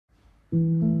I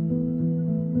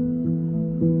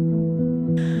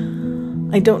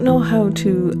don't know how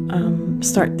to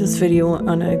start this video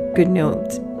on a good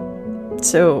note,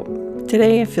 so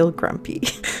today I feel grumpy.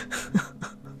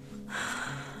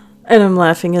 And I'm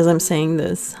laughing as I'm saying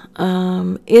this.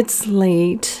 It's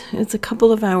late. It's a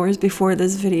couple of hours before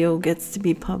this video gets to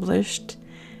be published,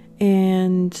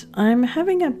 and I'm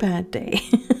having a bad day.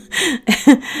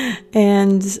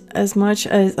 And as much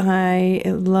as I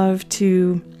love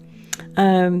to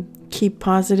keep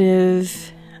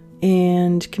positive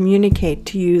and communicate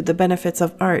to you the benefits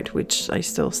of art, which I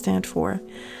still stand for,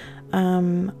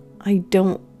 I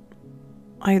don't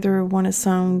either want to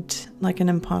sound like an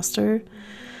imposter.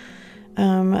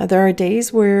 There are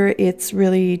days where it's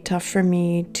really tough for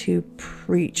me to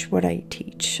preach what I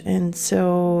teach, and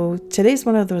so today's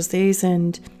one of those days,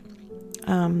 and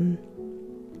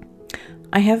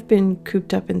I have been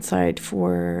cooped up inside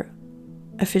for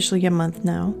officially a month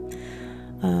now.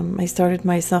 I started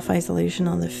my self-isolation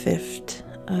on the 5th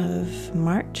of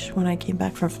March when I came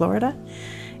back from Florida,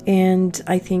 and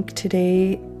I think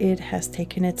today it has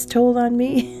taken its toll on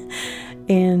me.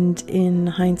 And in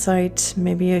hindsight,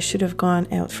 maybe I should have gone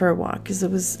out for a walk, because it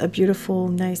was a beautiful,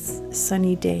 nice,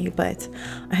 sunny day, but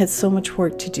I had so much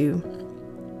work to do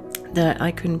that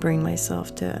I couldn't bring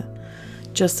myself to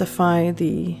justify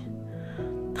the,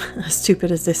 as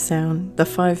stupid as this sounds, the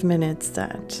 5 minutes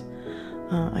that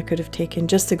I could have taken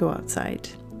just to go outside.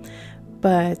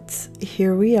 But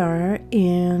here we are,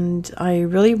 and I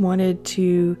really wanted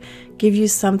to give you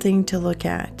something to look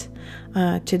at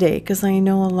today, because I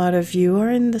know a lot of you are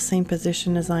in the same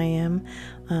position as I am.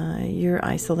 You're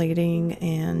isolating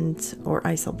or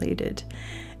isolated,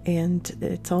 and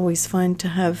it's always fun to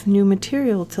have new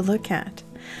material to look at.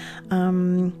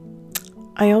 I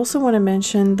also want to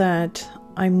mention that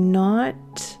I'm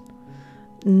not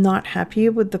happy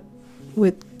with the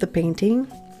painting,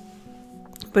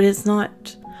 but it's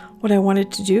not what I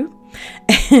wanted to do.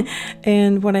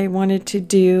 And what I wanted to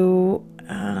do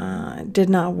did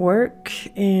not work,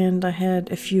 and I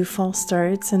had a few false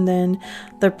starts, and then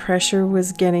the pressure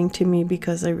was getting to me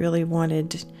because I really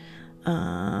wanted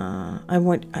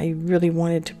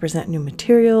to present new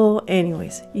material.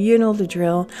 Anyways, you know the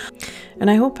drill.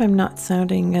 And I hope I'm not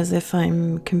sounding as if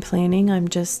I'm complaining. I'm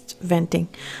just venting.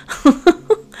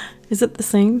 Is it the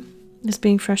same as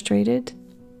being frustrated?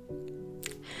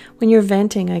 When you're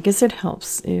venting, I guess it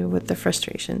helps with the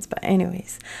frustrations. But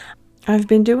anyways, I've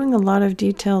been doing a lot of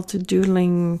detailed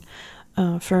doodling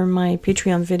for my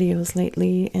Patreon videos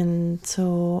lately, and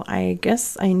so I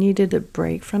guess I needed a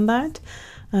break from that.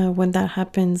 When that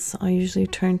happens, I usually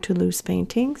turn to loose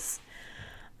paintings.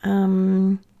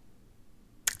 I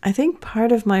think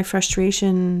part of my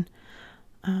frustration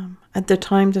at the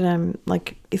time that I'm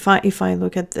like, if I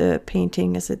look at the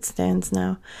painting as it stands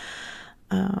now,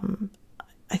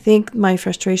 I think my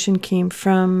frustration came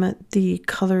from the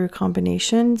color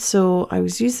combination. So I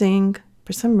was using,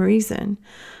 for some reason,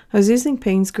 I was using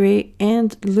Payne's gray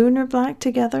and lunar black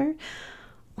together,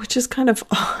 which is kind of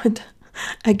odd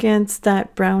against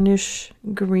that brownish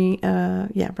green,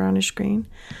 brownish green.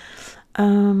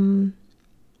 I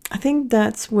think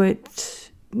that's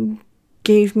what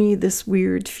gave me this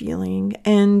weird feeling.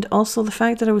 And also the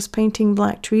fact that I was painting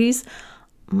black trees,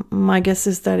 my guess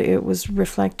is that it was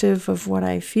reflective of what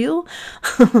I feel.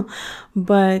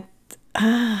 But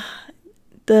I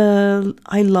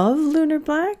love lunar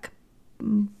black,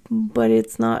 but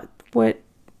it's not what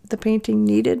the painting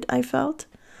needed, I felt.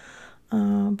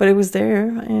 But it was there,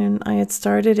 and I had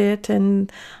started it,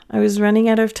 and I was running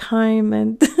out of time,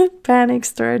 and panic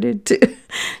started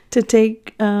to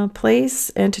take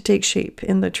place and to take shape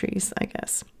in the trees, I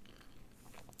guess.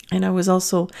 And I was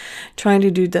also trying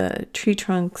to do the tree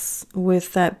trunks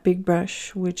with that big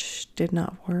brush, which did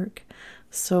not work.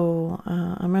 So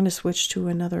I'm going to switch to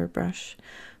another brush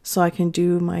so I can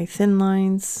do my thin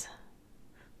lines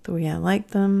the way I like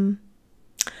them.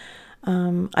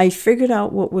 I figured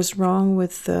out what was wrong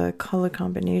with the color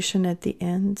combination at the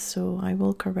end, so I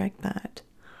will correct that.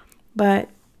 But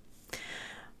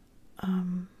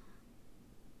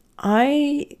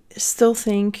I still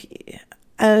think,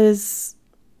 as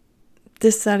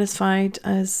dissatisfied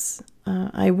as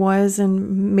I was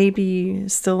and maybe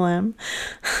still am,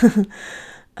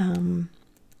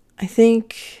 I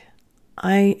think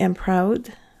I am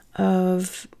proud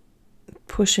of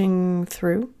pushing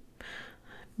through,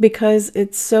 because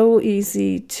it's so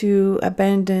easy to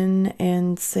abandon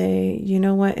and say, you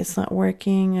know what, it's not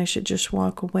working, I should just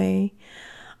walk away.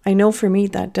 I know for me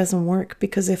that doesn't work,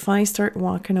 because if I start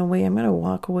walking away, I'm going to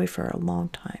walk away for a long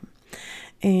time.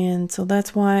 And so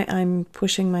that's why I'm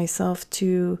pushing myself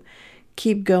to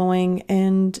keep going,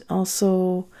 and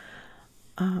also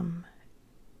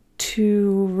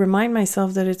to remind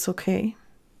myself that it's okay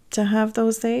to have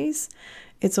those days.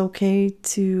 It's okay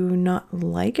to not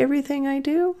like everything I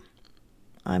do.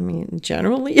 I mean,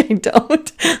 generally I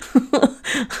don't.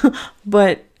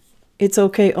 But it's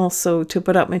okay also to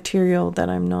put out material that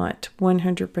I'm not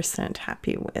 100%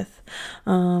 happy with.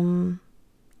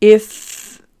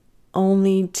 If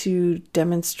only to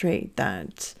demonstrate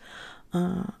that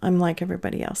I'm like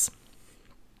everybody else.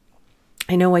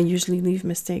 I know I usually leave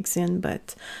mistakes in,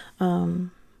 but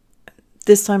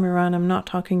this time around I'm not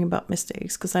talking about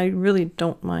mistakes, because I really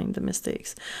don't mind the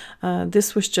mistakes.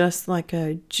 This was just like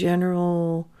a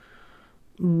general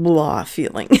blah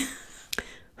feeling.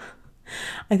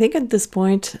 I think at this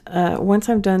point, once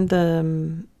I've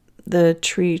done the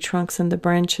tree trunks and the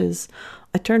branches,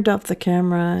 I turned off the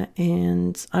camera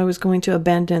and I was going to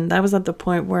abandon. That was at the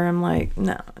point where I'm like,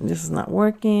 no, this is not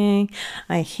working.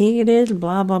 I hate it,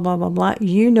 blah, blah, blah, blah, blah.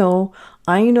 You know,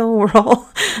 I know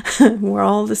we're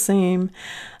all the same.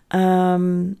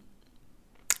 And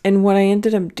what I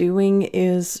ended up doing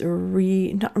is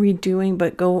not redoing,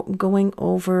 but going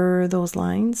over those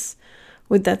lines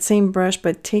with that same brush,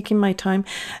 but taking my time.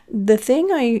 The thing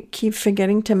I keep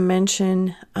forgetting to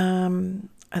mention,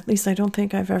 at least I don't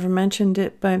think I've ever mentioned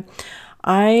it, but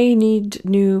I need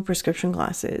new prescription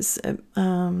glasses.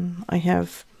 I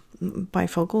have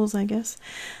bifocals, I guess.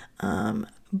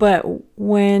 But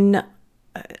when,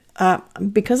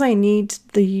 because I need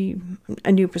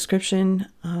a new prescription,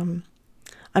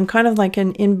 I'm kind of like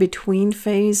an in-between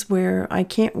phase where I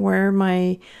can't wear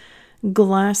my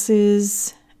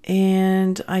glasses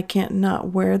and I can't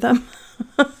not wear them.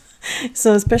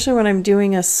 So especially when I'm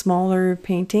doing a smaller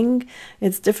painting,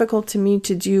 it's difficult to me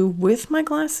to do with my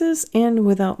glasses and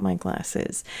without my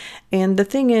glasses. And the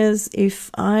thing is,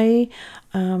 if I'm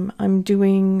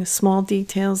doing small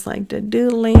details like the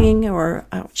doodling, or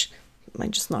ouch, I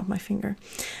just knocked my finger,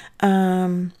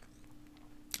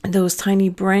 those tiny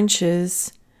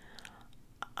branches,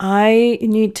 I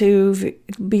need to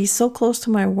be so close to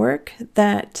my work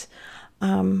that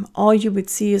all you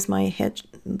would see is my head,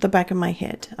 the back of my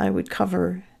head. I would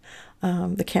cover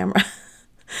the camera.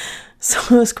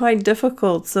 So it was quite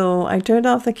difficult. So I turned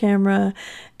off the camera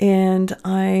and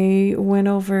I went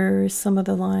over some of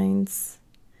the lines,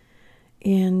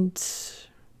 and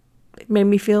it made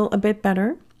me feel a bit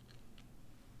better.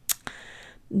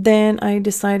 Then I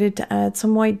decided to add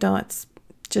some white dots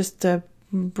just to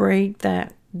break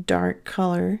that dark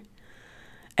color.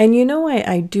 And you know,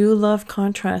 I do love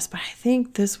contrast, but I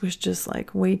think this was just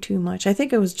like way too much. I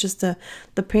think it was just the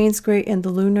Payne's Gray and the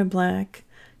Lunar Black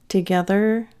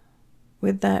together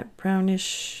with that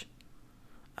brownish,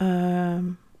 a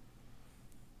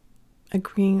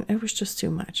green. It was just too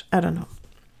much. I don't know.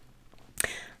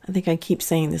 I think I keep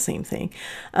saying the same thing.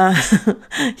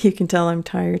 You can tell I'm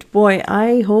tired. Boy,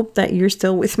 I hope that you're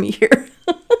still with me here,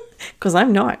 because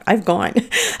I'm not. I've gone.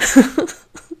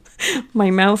 My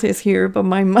mouth is here, but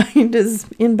my mind is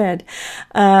in bed.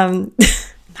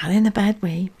 Not in a bad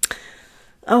way.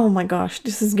 Oh my gosh,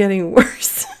 this is getting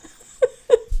worse.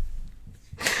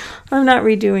 I'm not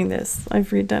redoing this. I've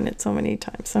redone it so many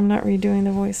times. I'm not redoing the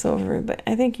voiceover, but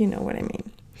I think you know what I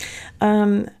mean.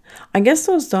 I guess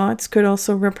those dots could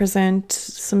also represent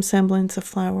some semblance of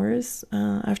flowers.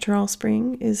 After all,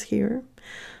 spring is here.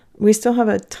 We still have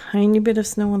a tiny bit of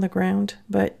snow on the ground,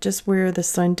 but just where the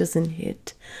sun doesn't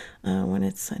hit when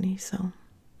it's sunny. So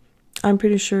I'm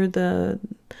pretty sure the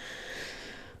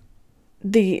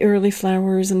early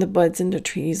flowers and the buds in the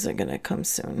trees are gonna come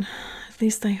soon. At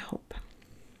least I hope.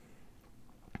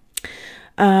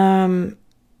 I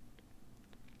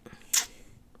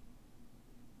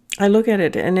look at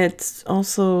it and it's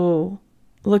also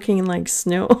looking like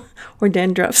snow or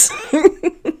dandruffs.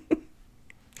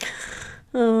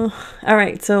 All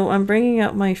right, so I'm bringing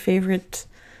out my favorite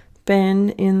pen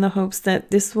in the hopes that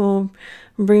this will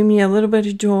bring me a little bit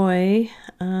of joy,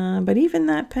 but even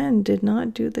that pen did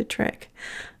not do the trick.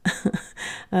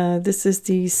 This is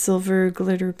the silver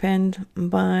glitter pen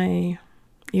by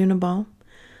Uni-ball.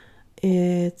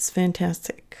 It's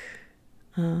fantastic,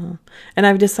 and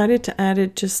I've decided to add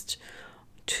it just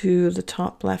to the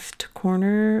top left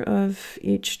corner of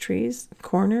each tree's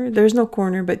corner. There's no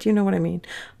corner, but you know what I mean.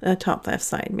 The top left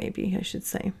side, maybe I should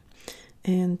say.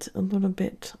 And a little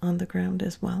bit on the ground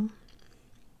as well.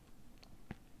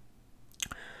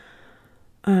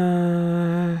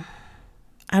 I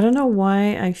don't know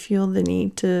why I feel the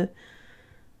need to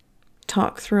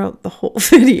talk throughout the whole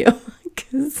video,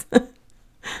 because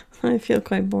I feel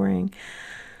quite boring.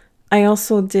 I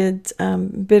also did a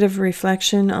bit of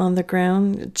reflection on the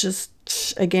ground just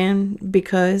again,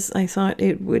 because I thought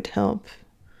it would help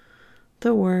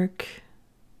the work.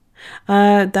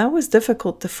 That was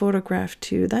difficult to photograph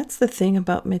too. That's the thing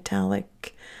about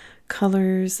metallic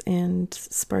colors and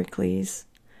sparklies.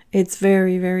 It's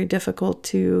very, very difficult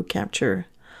to capture.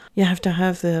 You have to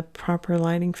have the proper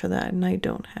lighting for that, and I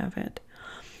don't have it.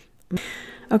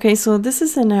 Okay, so this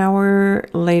is an hour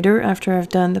later after I've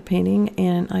done the painting,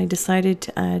 and I decided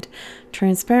to add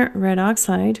transparent red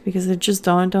oxide because it just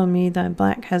dawned on me that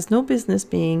black has no business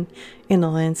being in the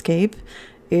landscape.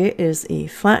 It is a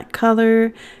flat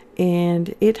color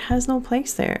and it has no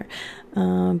place there.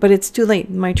 But it's too late.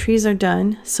 My trees are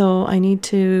done, so I need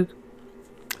to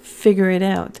figure it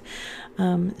out.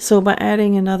 So by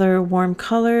adding another warm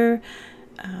color,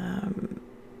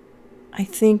 I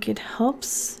think it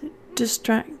helps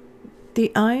distract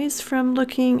the eyes from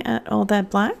looking at all that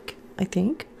black, I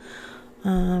think.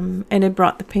 And it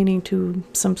brought the painting to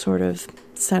some sort of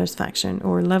satisfaction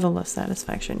or level of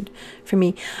satisfaction for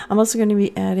me. I'm also going to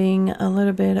be adding a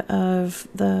little bit of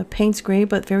the Payne's gray,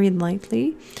 but very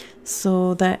lightly,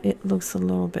 so that it looks a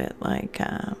little bit like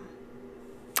a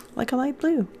light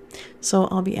blue. So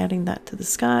I'll be adding that to the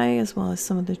sky as well as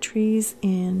some of the trees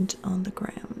and on the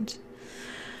ground.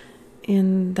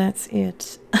 And that's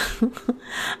it.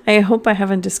 I hope I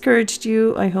haven't discouraged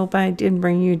you. I hope I didn't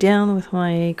bring you down with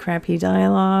my crappy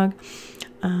dialogue.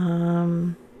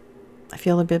 I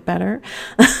feel a bit better.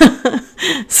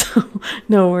 So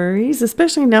no worries,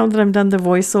 especially now that I'm done the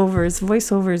voiceovers.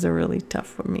 Voiceovers are really tough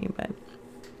for me, but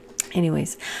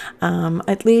anyways,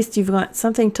 at least you've got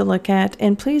something to look at.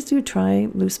 And please do try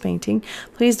loose painting.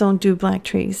 Please don't do black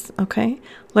trees, okay?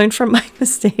 Learn from my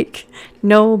mistake.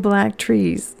 No black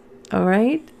trees. All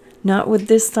right, not with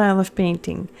this style of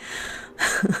painting.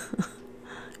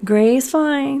 Gray is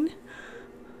fine,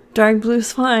 dark blue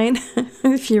is fine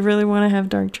if you really want to have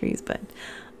dark trees, but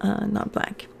not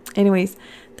black. Anyways,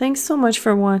 thanks so much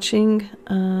for watching,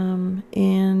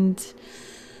 and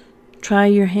try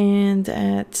your hand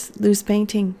at loose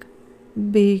painting,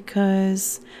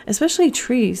 because especially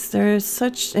trees, they're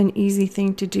such an easy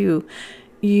thing to do.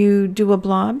 You do a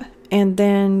blob and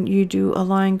then you do a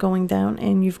line going down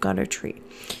and you've got a tree.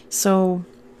 So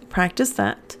practice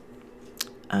that,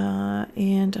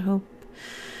 and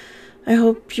I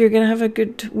hope you're gonna have a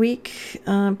good week.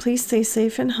 Please stay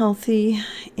safe and healthy,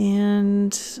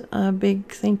 and a big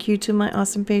thank you to my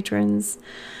awesome patrons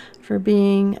for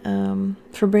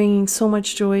bringing so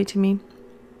much joy to me.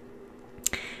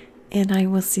 And I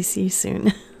will see you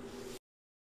soon.